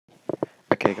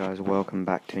Guys, welcome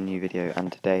back to a new video,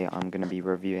 and today I'm going to be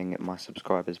reviewing my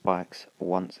subscribers' bikes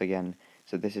once again.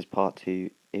 So this is part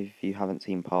 2. If you haven't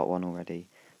seen part 1 already,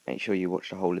 make sure you watch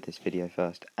the whole of this video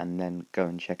first and then go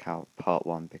and check out part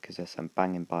 1 because there's some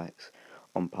banging bikes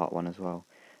on part 1 as well.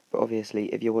 But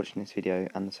obviously if you're watching this video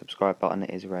and the subscribe button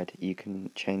is red, you can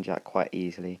change that quite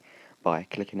easily by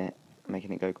clicking it,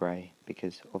 making it go grey,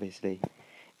 because obviously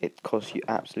it costs you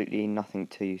absolutely nothing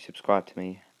to subscribe to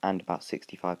me, and about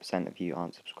 65% of you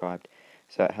aren't subscribed,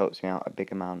 so it helps me out a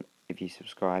big amount if you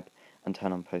subscribe and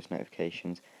turn on post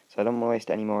notifications. So I don't want to waste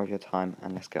any more of your time,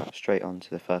 and let's get straight on to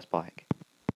the first bike.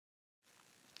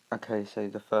 Okay, so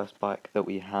the first bike that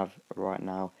we have right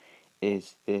now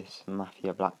is this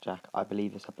Mafia Blackjack. I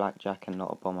believe it's a Blackjack and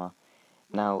not a Bomber.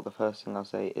 Now, the first thing I'll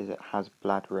say is it has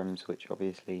Blad rims, which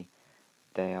obviously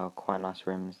they are quite nice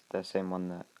rims. They're the same one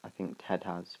that I think Ted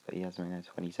has, but he has them in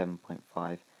a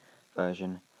 27.5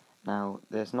 version. Now,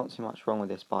 there's not too much wrong with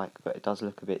this bike, but it does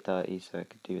look a bit dirty, so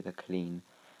it could do with a clean.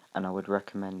 And I would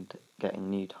recommend getting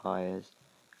new tyres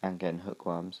and getting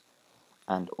hookworms,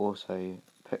 and also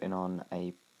putting on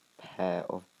a pair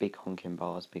of big honking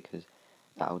bars, because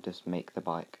that'll just make the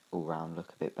bike all round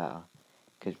look a bit better.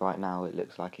 Because right now it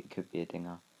looks like it could be a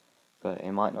dinger, but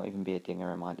it might not even be a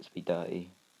dinger, it might just be dirty.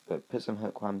 But put some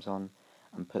hookworms on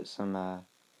and put some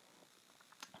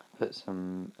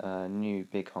new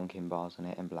big honking bars on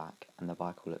it in black, and the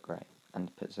bike will look great.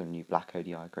 And put some new black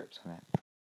ODI grips on it.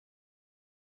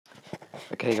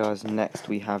 Okay guys, next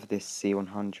we have this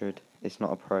C100. It's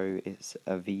not a Pro, it's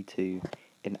a V2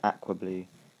 in aqua blue.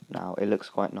 Now it looks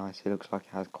quite nice. It looks like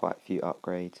it has quite a few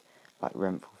upgrades, like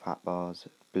Renthal fat bars,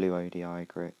 blue ODI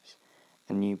grips,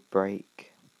 a new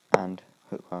brake and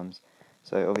hookworms.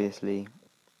 So obviously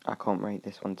I can't rate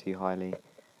this one too highly,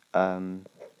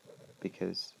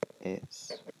 because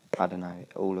it's, I don't know,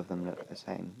 all of them look the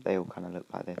same. They all kind of look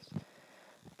like this.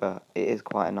 But it is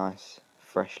quite a nice,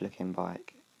 fresh looking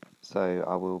bike, so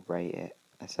I will rate it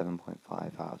a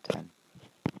 7.5 out of 10.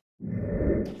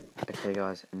 Okay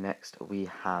guys, next we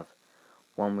have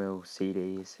One Wheel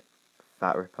CDs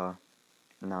Fat Ripper.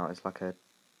 Now it's like a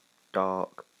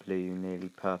dark blue, nearly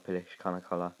purplish kind of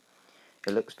colour.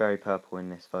 It looks very purple in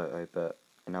this photo, but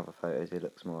in other photos it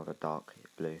looks more of a dark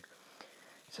blue.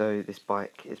 So this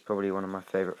bike is probably one of my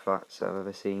favourite flats that I've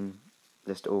ever seen.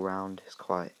 Just all round, it's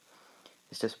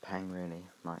just a pain really.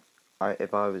 Like,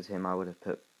 if I was him, I would have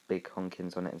put big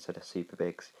honkins on it instead of super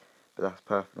bigs, but that's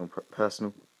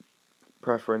personal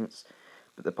preference.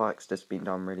 But the bike's just been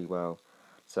done really well,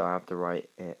 so I have to rate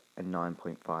it a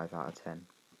 9.5 out of 10.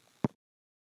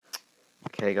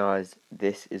 Okay guys,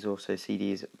 this is also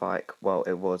CD's bike. Well,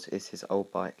 it's his old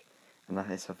bike, and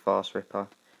that is a Fast Ripper.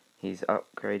 He's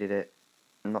upgraded it,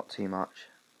 not too much.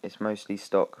 It's mostly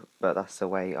stock, but that's the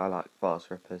way I like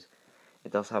Fast Rippers.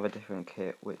 It does have a different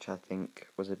kit, which I think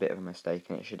was a bit of a mistake,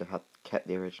 and it should have kept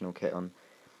the original kit on.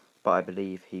 But I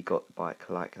believe he got the bike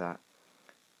like that.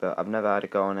 But I've never had a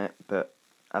go on it, but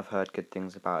I've heard good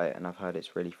things about it, and I've heard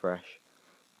it's really fresh.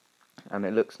 And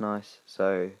it looks nice,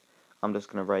 so I'm just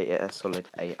going to rate it a solid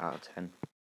 8 out of 10.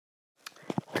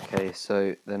 Okay,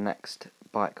 so the next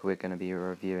bike we're going to be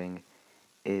reviewing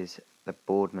is the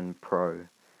Boardman Pro.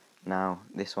 Now,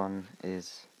 this one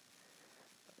is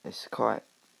quite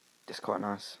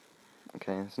nice.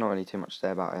 Okay, there's not really too much to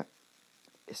say about it.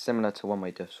 It's similar to One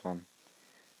Way Duff's one.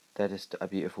 They're just a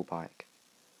beautiful bike.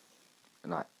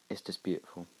 Like, it's just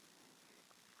beautiful.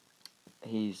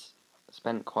 He's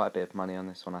spent quite a bit of money on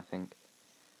this one, I think.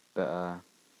 But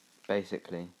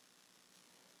basically,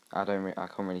 I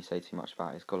can't really say too much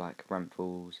about it. It's got like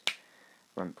Renthal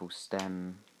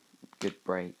stem, good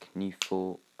brake, new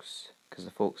forks, because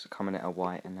the forks are coming out are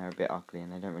white and they're a bit ugly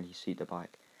and they don't really suit the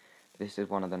bike. This is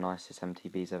one of the nicest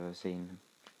MTBs I've ever seen.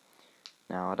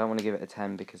 Now, I don't want to give it a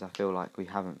 10 because I feel like we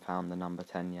haven't found the number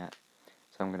 10 yet.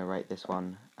 So I'm going to rate this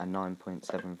one a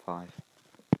 9.75.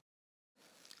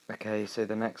 Okay, so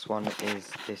the next one is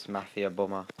this Mafia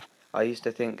Bomber. I used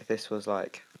to think this was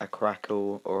like a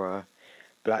Crackle or a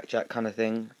Blackjack kind of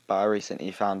thing, but I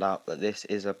recently found out that this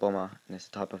is a Bomber, and it's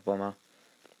a type of Bomber.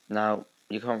 Now,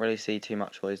 you can't really see too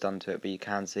much what he's done to it, but you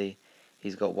can see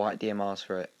he's got white DMRs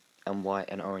for it and white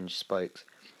and orange spokes,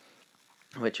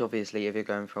 which obviously if you're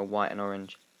going for a white and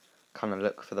orange kind of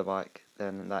look for the bike,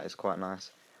 then that is quite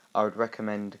nice. I would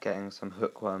recommend getting some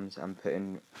hookworms and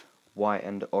putting white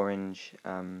and orange,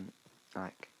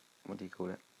 like, what do you call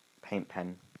it, paint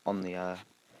pen on the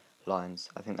lines.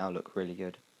 I think that'll look really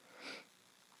good,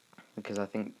 because I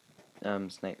think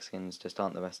snakeskins just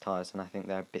aren't the best tyres, and I think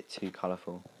they're a bit too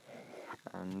colourful,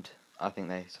 and I think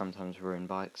they sometimes ruin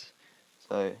bikes.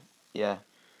 So yeah,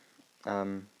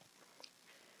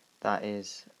 that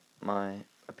is my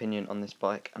opinion on this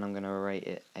bike, and I'm going to rate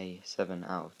it a 7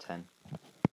 out of 10.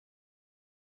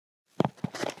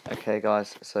 Okay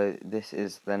guys, so this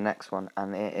is the next one,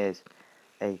 and it is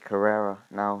a Carrera.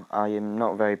 Now, I am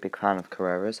not a very big fan of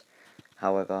Carreras,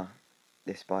 however,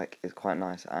 this bike is quite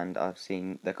nice, and I've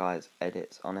seen the guy's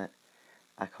edits on it.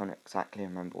 I can't exactly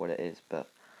remember what it is, but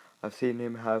I've seen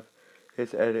him have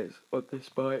his edits on this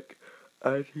bike,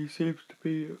 and he seems to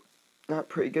be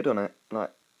pretty good on it.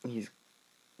 Like, he's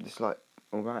just like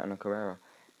alright on a Carrera.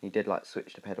 He did like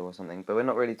switch the pedal or something, but we're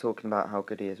not really talking about how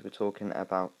good he is, we're talking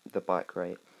about the bike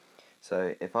rate.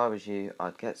 So if I was you,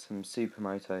 I'd get some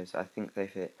Supermotos. I think they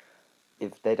fit.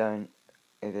 If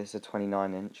it's a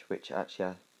 29 inch, which actually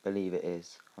I believe it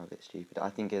is, I'm a bit stupid, I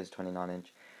think it is 29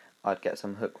 inch, I'd get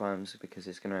some hookworms because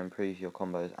it's going to improve your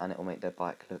combos and it will make their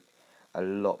bike look a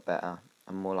lot better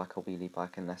and more like a wheelie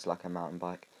bike and less like a mountain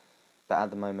bike. But at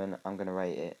the moment, I'm going to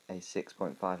rate it a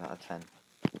 6.5 out of 10.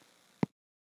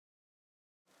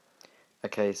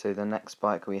 Okay, so the next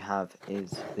bike we have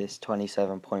is this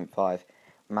 27.5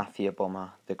 Mafia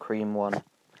Bomber, the cream one.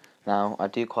 Now, I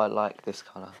do quite like this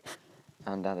colour,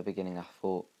 and at the beginning I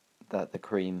thought that the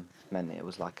cream meant it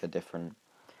was like a different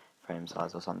frame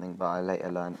size or something, but I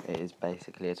later learned it is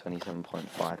basically a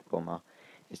 27.5 Bomber.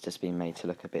 It's just been made to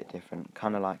look a bit different,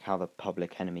 kind of like how the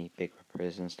Public Enemy Big Ripper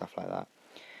is and stuff like that.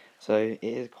 So it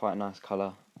is quite a nice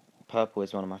colour. Purple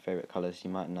is one of my favourite colours, you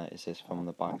might notice this from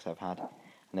the bikes I've had,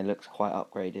 and it looks quite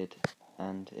upgraded,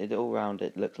 and all round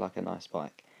it looks like a nice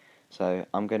bike. So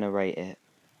I'm going to rate it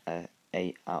a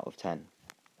 8 out of 10.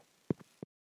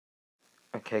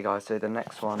 Okay guys, so the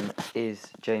next one is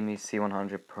Jamie's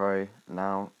C100 Pro.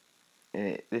 Now,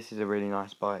 this is a really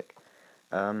nice bike.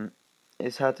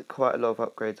 It's had quite a lot of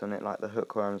upgrades on it, like the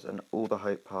hookworms and all the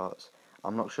Hope parts.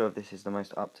 I'm not sure if this is the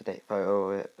most up-to-date photo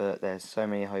of it, but there's so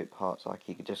many Hope parts, like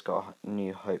you could just got a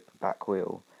new Hope back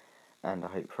wheel, and a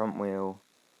Hope front wheel,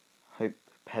 Hope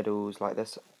pedals, like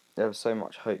there was so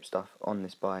much Hope stuff on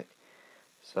this bike.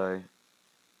 So,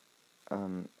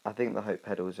 I think the Hope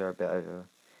pedals are a bit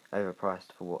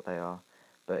overpriced for what they are,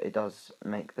 but it does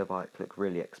make the bike look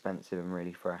really expensive and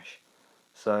really fresh.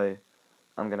 So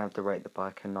I'm going to have to rate the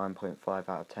bike a 9.5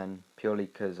 out of 10, purely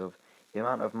because of the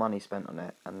amount of money spent on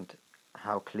it and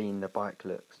how clean the bike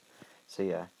looks. So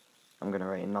yeah, I'm going to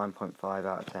rate it 9.5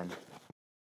 out of 10.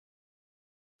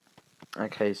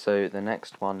 Okay, so the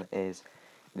next one is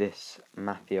this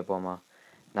Mafia Bomber.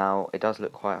 Now, it does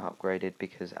look quite upgraded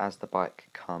because as the bike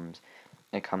comes,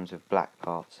 it comes with black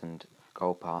parts and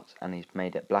gold parts, and he's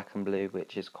made it black and blue,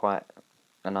 which is quite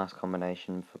a nice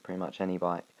combination for pretty much any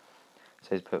bike.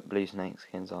 So he's put blue snake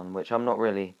skins on, which I'm not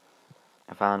really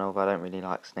a fan of. I don't really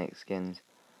like snake skins,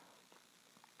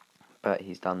 but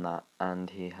he's done that, and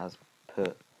he has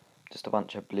put just a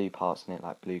bunch of blue parts in it,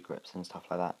 like blue grips and stuff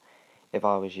like that. If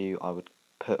I was you, I would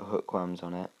put hookworms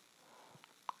on it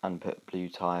and put blue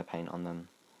tyre paint on them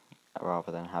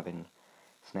rather than having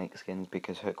snake skins,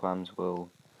 because hookworms will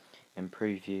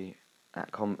improve you at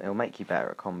it'll make you better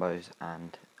at combos,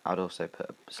 and I'd also put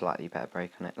a slightly better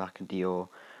brake on it, like a Dior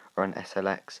or an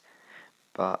SLX.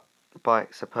 But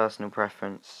bike's a personal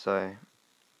preference, so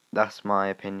that's my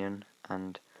opinion,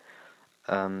 and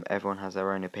everyone has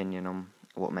their own opinion on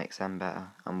what makes them better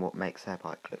and what makes their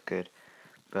bike look good.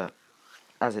 But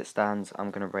as it stands,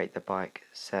 I'm going to rate the bike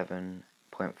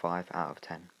 7.5 out of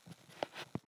 10.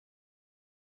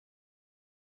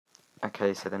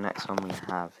 Okay, so the next one we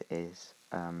have is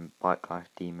Bike Life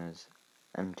Deemers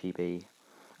MTB.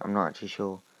 I'm not actually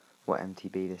sure what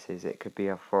MTB this is. It could be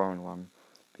a foreign one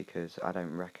because I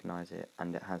don't recognise it,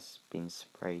 and it has been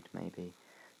sprayed maybe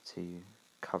to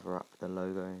cover up the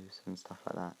logos and stuff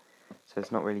like that. So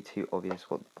it's not really too obvious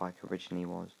what the bike originally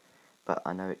was, but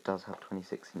I know it does have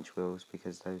 26-inch wheels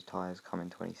because those tyres come in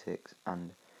 26,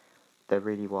 and they're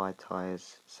really wide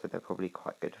tyres, so they're probably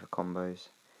quite good for combos,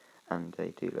 and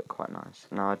they do look quite nice.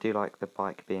 Now, I do like the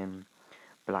bike being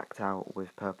blacked out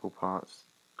with purple parts.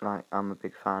 Like, I'm a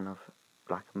big fan of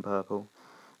black and purple,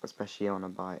 especially on a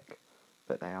bike,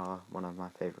 but they are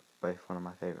both one of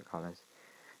my favourite colours.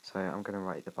 So I'm going to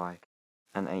rate the bike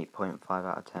an 8.5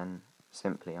 out of 10,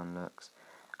 simply on looks.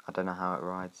 I don't know how it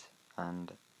rides,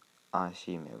 and I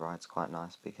assume it rides quite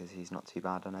nice because he's not too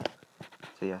bad on it.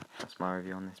 So yeah, that's my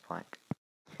review on this bike.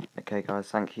 Okay guys,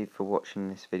 thank you for watching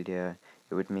this video.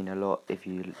 It would mean a lot if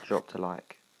you dropped a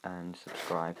like and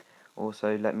subscribe.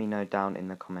 Also, let me know down in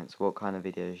the comments what kind of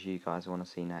videos you guys want to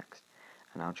see next,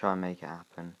 and I'll try and make it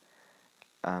happen.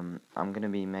 I'm going to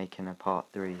be making a part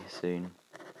 3 soon,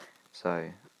 so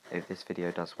if this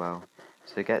video does well.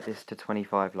 So get this to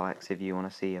 25 likes if you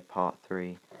want to see a part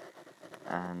 3,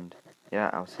 and yeah,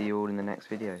 I'll see you all in the next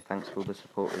video. Thanks for all the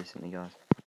support recently, guys.